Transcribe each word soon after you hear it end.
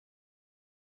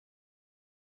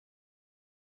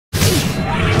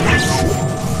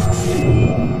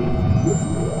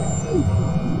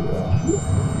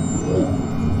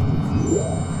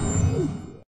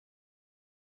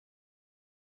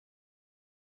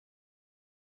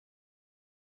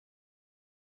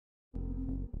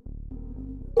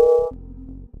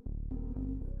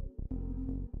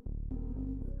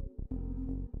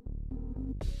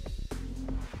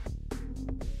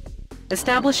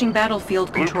Establishing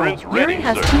battlefield control. Blueprints ready, Yuri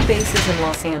has sir. 2 bases in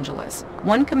Los Angeles.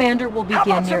 One commander will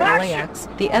begin near LAX.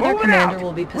 The other Moving commander out.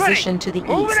 will be Ready. positioned to the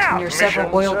Moving east out. near several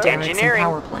Mission, oil sir. derricks and Engineering.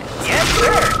 power plants. Yes,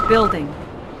 sir. Building.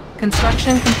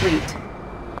 Construction complete.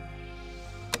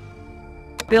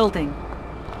 Building.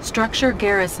 Structure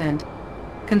garrisoned.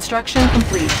 Construction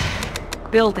complete.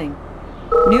 Building.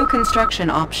 New construction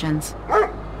options.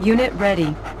 Unit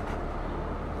ready.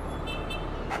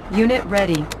 Unit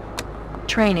ready.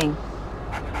 Training.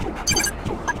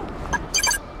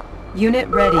 Unit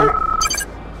ready.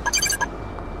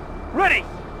 Ready!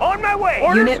 On my way!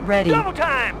 Unit ready. Double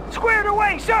time! Squared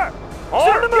away, sir!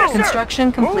 On the move, sir!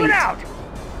 Construction complete. Moving out!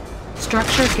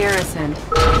 Structure garrisoned.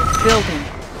 Building.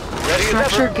 Ready as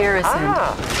Structure ever. garrisoned.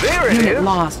 Ah, there it Unit is.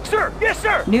 lost. Sir, yes,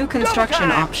 sir! New construction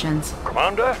Double time. options.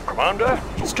 Commander, Commander.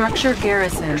 Structure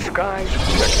garrisoned. Skies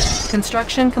check.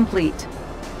 Construction complete.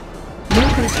 New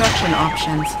construction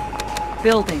options.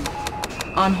 Building.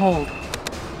 On hold.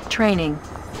 Training.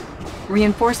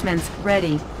 Reinforcements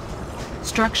ready.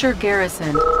 Structure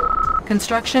garrisoned.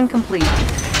 Construction complete.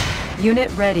 Unit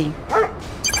ready.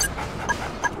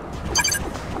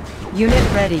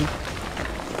 Unit ready.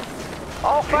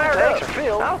 All fired up. tanks are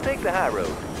filled. I'll take the high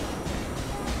road.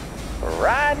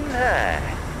 Riding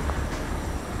high.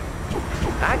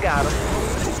 I got him.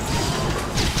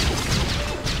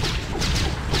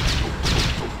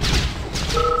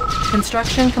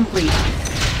 Construction complete.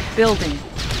 Building.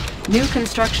 New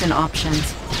construction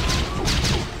options.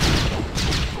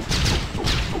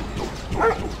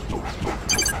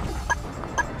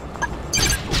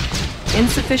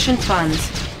 Insufficient funds.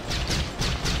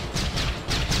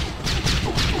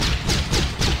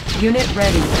 Unit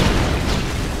ready.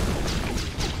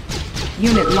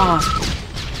 Unit lost.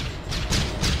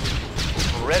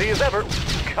 Ready as ever.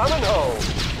 Coming home.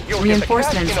 You'll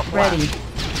Reinforcements get the cash in a ready.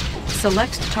 flash.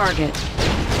 Select target.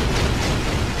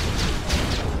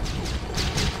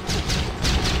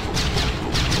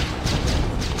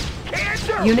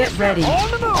 Cancer! Unit Yes, sir. ready.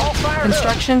 On the move. All fired up.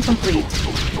 Construction complete.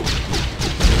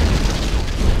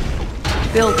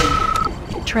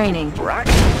 Building. Training.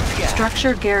 Rockets in the sky.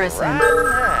 Structure garrison. Riding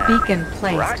high. Beacon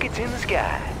placed. Rockets in the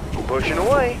sky. Pushing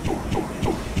away.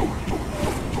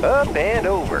 Up and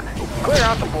over. Clear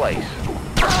out the place.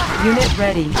 Unit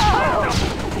ready.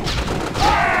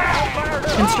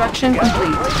 Construction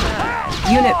complete.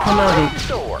 Unit promoted.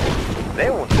 Door. They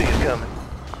won't see us coming.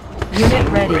 Unit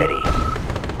ready. Ready.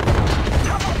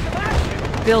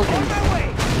 Building. On my way.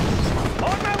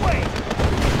 On my way.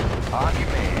 On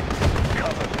command.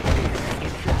 Cover me.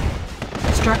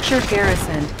 Inside. Structure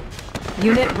garrisoned.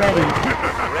 Unit ready.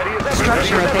 Ready as ever.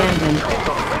 Structure Ready as ever.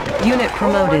 abandoned. Unit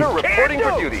promoted. Reporting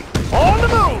for duty. On the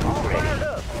move.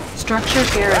 Structure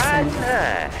Riding garrisoned.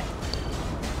 high.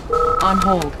 On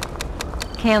hold.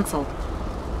 Cancelled.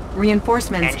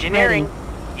 Reinforcements Engineering.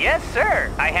 ready. Yes,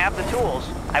 sir. I have the tools.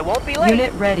 I won't be late.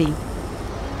 Unit ready.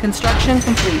 Construction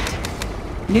complete.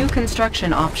 New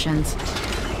construction options.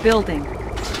 Building.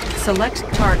 Select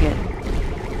target.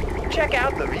 Check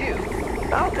out the view.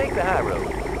 I'll take the high road.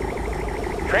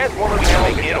 Transformer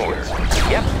panel in order.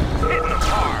 Yep. Hitting them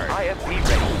hard. IFP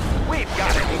ready. We've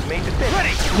got it. Made to fit.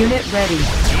 Ready. Unit ready.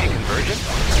 Need a conversion?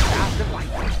 Fast and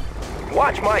light.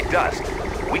 Watch my dust.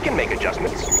 We can make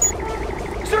adjustments.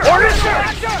 Sir! Orders, sir!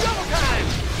 Double time!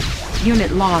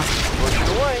 Unit lost.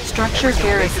 Pushing away. Structure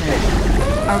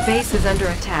garrisoned. Our base is under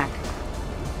attack.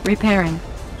 Repairing.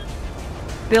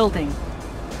 Building.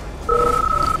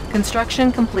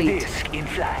 Construction complete. Disc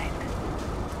inside.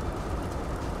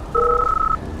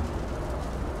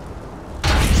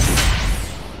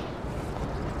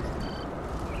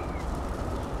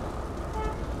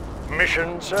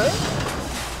 Mission, sir?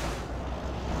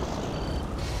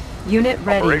 Unit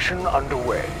ready. Operation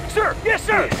underway. Sir! Yes,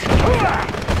 sir!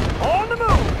 On the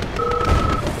move!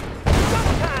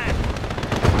 Double time!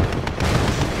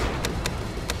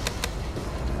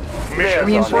 Mission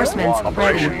Reinforcements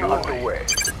operation ready. underway.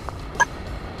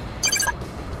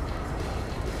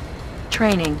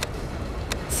 Training.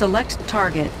 Select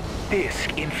target.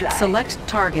 Disc inside. Select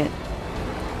target.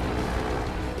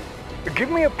 Give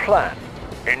me a plan.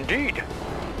 Indeed.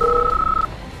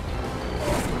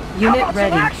 Unit How about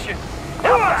ready. some action?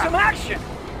 How about some action?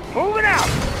 Moving out!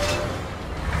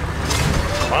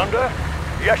 Commander?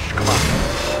 Yes,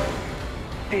 Commander.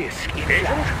 Disc Agent,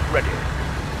 inside. ready.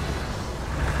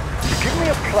 Give me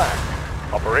a plan.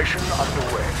 Operation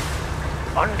underway.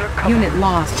 Undercover. Unit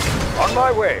lost. On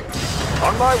my way.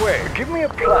 On my way. Give me a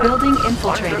plan. Building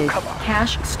infiltrated. Undercover.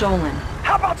 Cash stolen.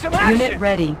 How about some action? Unit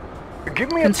ready.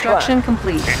 Give me Construction a plan.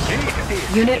 complete.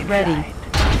 Indeed. Unit ready.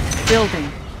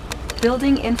 Building.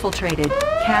 Building infiltrated.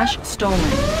 Cache stolen.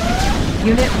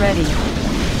 Unit ready.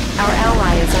 Our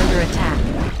ally is under attack.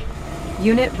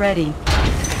 Unit ready.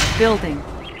 Building.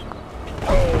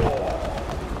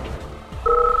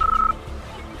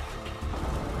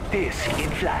 This in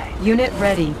flight. Unit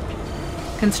ready.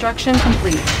 Construction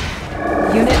complete.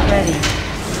 Unit ready.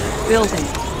 Building.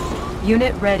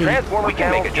 Unit ready. We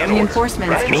can make adjustments.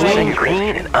 Reinforcements Running ready.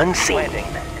 green and unseen.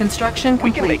 Construction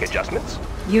We can make complete. adjustments.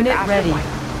 Unit ready.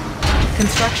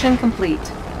 Construction complete.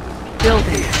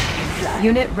 Building.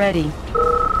 Unit ready.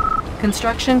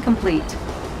 Construction complete.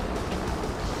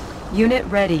 Unit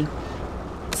ready.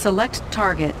 Select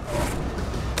target.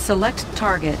 Select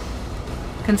target.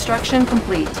 Construction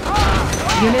complete.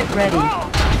 Unit ready.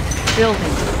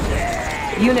 Building.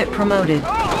 Unit promoted.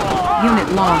 Unit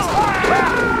lost.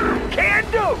 Can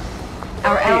do.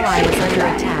 Our ally is under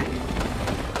attack.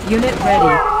 Unit ready.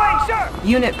 Away, sir.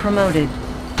 Unit promoted.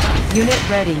 Unit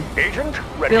ready. Agent,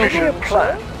 ready. Building. Give me a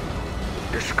plan.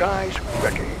 Disguise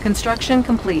ready. Construction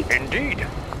complete. Indeed.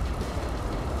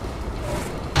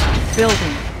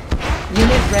 Building.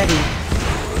 Unit ready.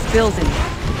 Building.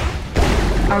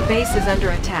 Our base is under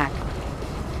attack.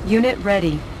 Unit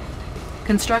ready.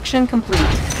 Construction complete.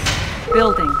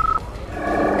 Building.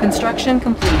 Construction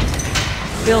complete.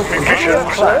 Building. Mission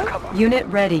plan. Unit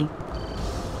ready.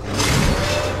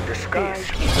 Disguise.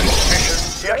 Mission.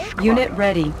 Yes. Unit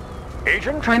ready.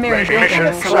 Agent. Primary ready. building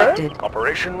Mission selected.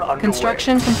 Operation underway.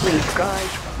 Construction complete.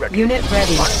 Disguise ready. Unit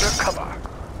ready. Undercover.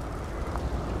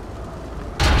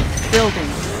 Building.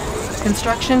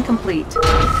 Construction complete.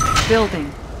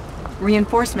 Building.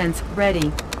 Reinforcements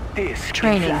ready. This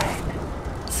Training.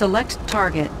 Select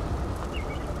target.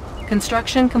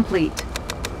 Construction complete.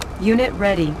 Unit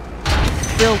ready.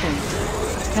 Building.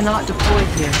 Cannot deploy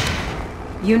here.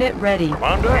 Unit ready.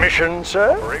 Commander. Mission,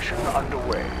 sir. Operation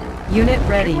underway. Unit Give me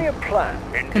ready. a plan.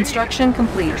 Indeed. Construction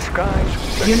complete.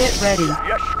 Disguise ready. Unit ready.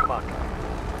 Yes, Commander.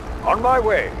 On my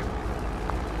way.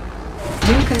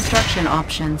 New construction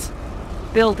options.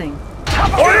 Building.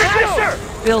 Orders, yes,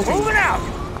 sir. Building. Moving out.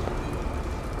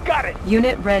 Got it.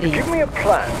 Unit ready. Give me a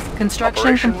plan. Construction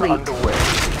Operation complete. underway.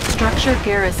 Structure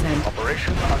garrison.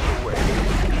 Operation underway.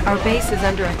 Our base is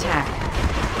under attack.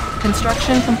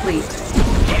 Construction complete.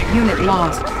 Unit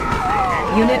lost.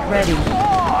 Unit ready.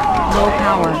 Low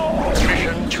power.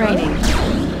 Mission Training.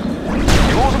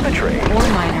 tools of the trade. Ore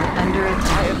miner under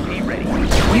attack. IFP ready.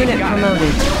 Unit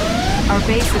promoted. Our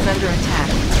base is under attack.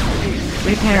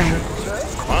 Repairing.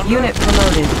 Unit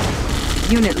promoted.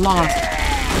 Unit lost.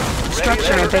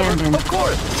 Structure abandoned. Of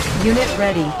course. Unit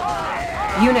ready.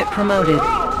 Unit promoted.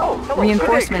 Oh, hello,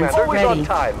 Reinforcements sir. Hey, Commander, ready. always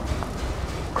on time.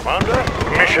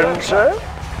 Commander. Mission, sir.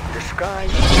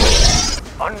 Disguise.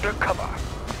 Undercover.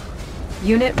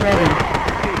 Unit ready.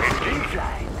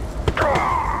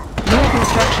 New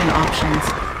construction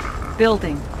options.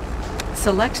 Building.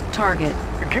 Select target.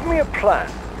 Give me a plan.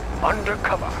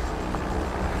 Undercover.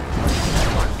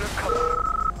 Undercover.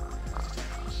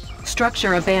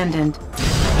 Structure abandoned.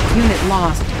 Unit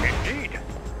lost. Indeed.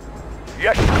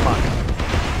 Yes, Commander.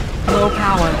 Low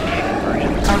power.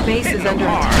 Our base is under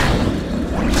attack.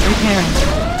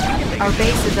 Repairing. Our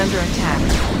base is under attack.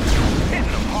 Hit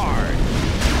them hard.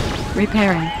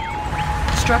 Repairing.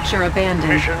 Structure abandoned.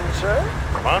 Mission, sir.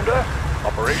 Commander.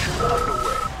 Operation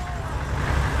underway.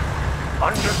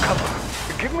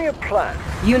 Undercover. Give me a plan.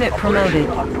 Unit promoted.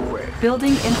 Operation underway.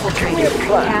 Building Give me infiltrated. a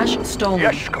plan. Cache stolen.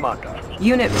 Yes, Commander.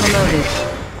 Unit promoted.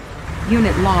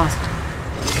 Unit lost.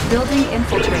 Building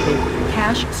infiltrated.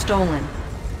 Cache stolen.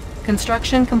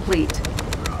 Construction complete.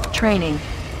 Training.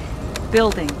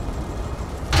 Building.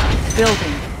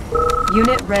 Building.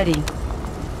 Unit ready.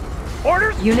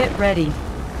 Orders. Unit ready.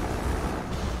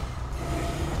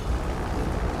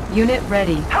 Unit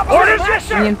ready. Orders, yes,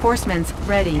 sir. Reinforcements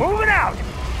ready. Moving out.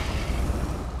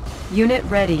 Unit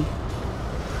ready.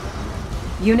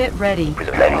 Unit ready.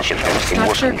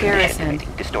 Structure garrisoned.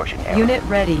 Distortion error. Unit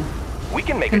ready. We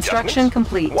can make Construction adjustments.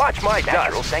 complete. Watch my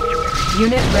Natural dust. sanctuary.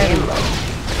 Unit ready.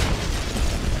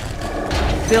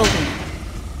 Building.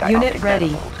 Unit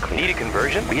ready. Need a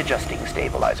conversion? Readjusting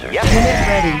stabilizer. Yep. Unit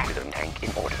ready. Rhythm tank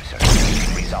in order, sir.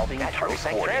 Resolving natural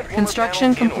sanctuary.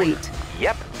 Construction complete.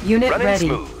 Yep. Unit Running ready.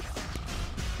 smooth.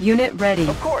 Unit ready.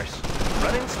 Of course.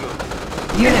 Running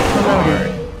smooth. Unit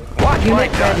promoted. Watch my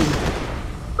Unit dust. ready.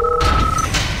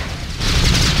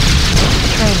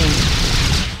 Training.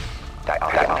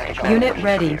 Diagnostic Unit operation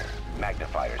ready. clear.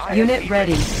 Magnifiers. Unit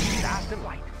ready. Fast and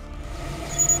light.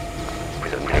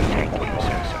 Rhythm tank in order,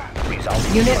 sir.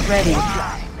 Resolving. Unit ready.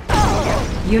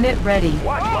 Unit ready.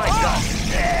 Watch my dust.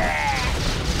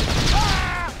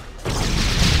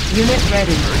 Unit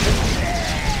ready.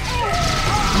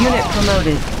 Unit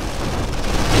promoted.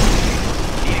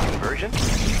 Need a conversion?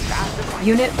 Fast and light.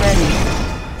 Unit ready.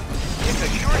 It's a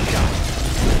sure shot.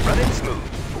 Run it smooth.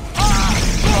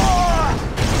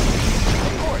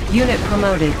 Unit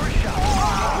promoted.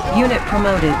 Unit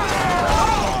promoted.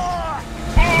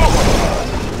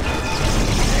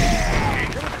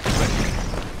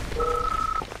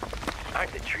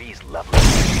 Aren't the trees lovely?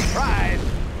 Surprise!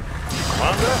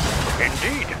 Commander?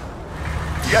 Indeed.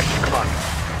 Yes, Commander.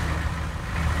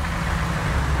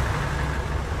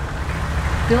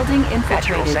 Building Natural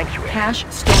infiltrated. sanctuary. Cache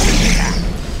stolen.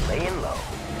 Laying low.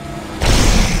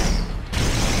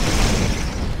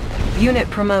 Unit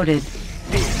promoted.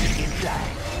 This is fly.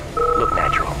 Look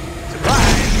natural.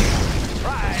 Surprise!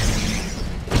 Surprise!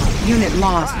 Unit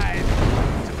lost.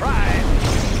 Surprise!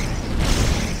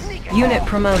 Unit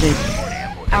promoted.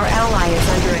 Our ally is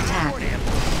under attack.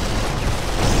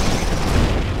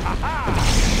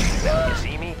 Now you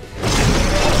see me?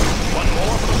 One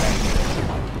more for the left.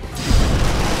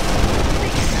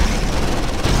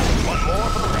 One more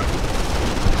for the left.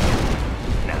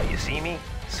 Now you see me?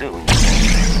 Soon.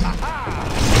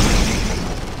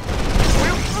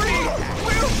 We're free!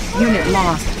 We're free! Unit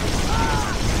lost.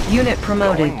 Unit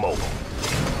promoted. Going mobile.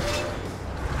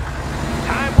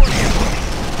 Time for ambush.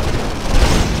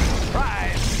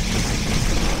 Surprise!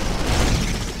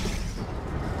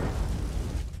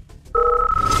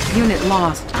 Unit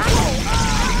lost.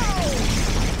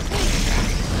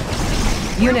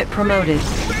 Unit promoted.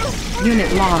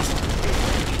 Unit lost.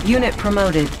 Unit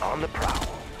promoted. On the prowl.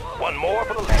 One more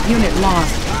for the left. Unit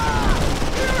lost.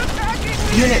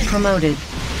 Unit promoted.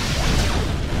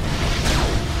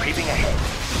 Creeping ahead.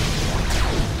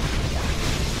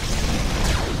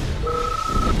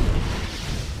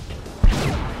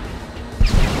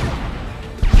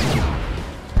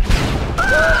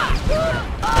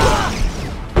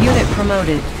 Unit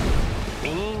promoted.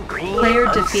 Mean green. Player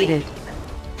unseen. defeated.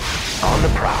 On the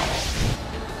prowl.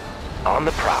 On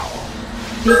the prowl.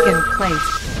 Beacon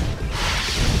placed.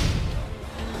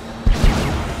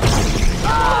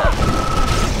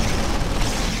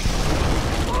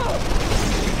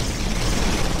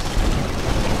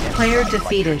 Player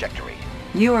defeated. Trajectory.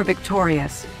 You are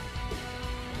victorious.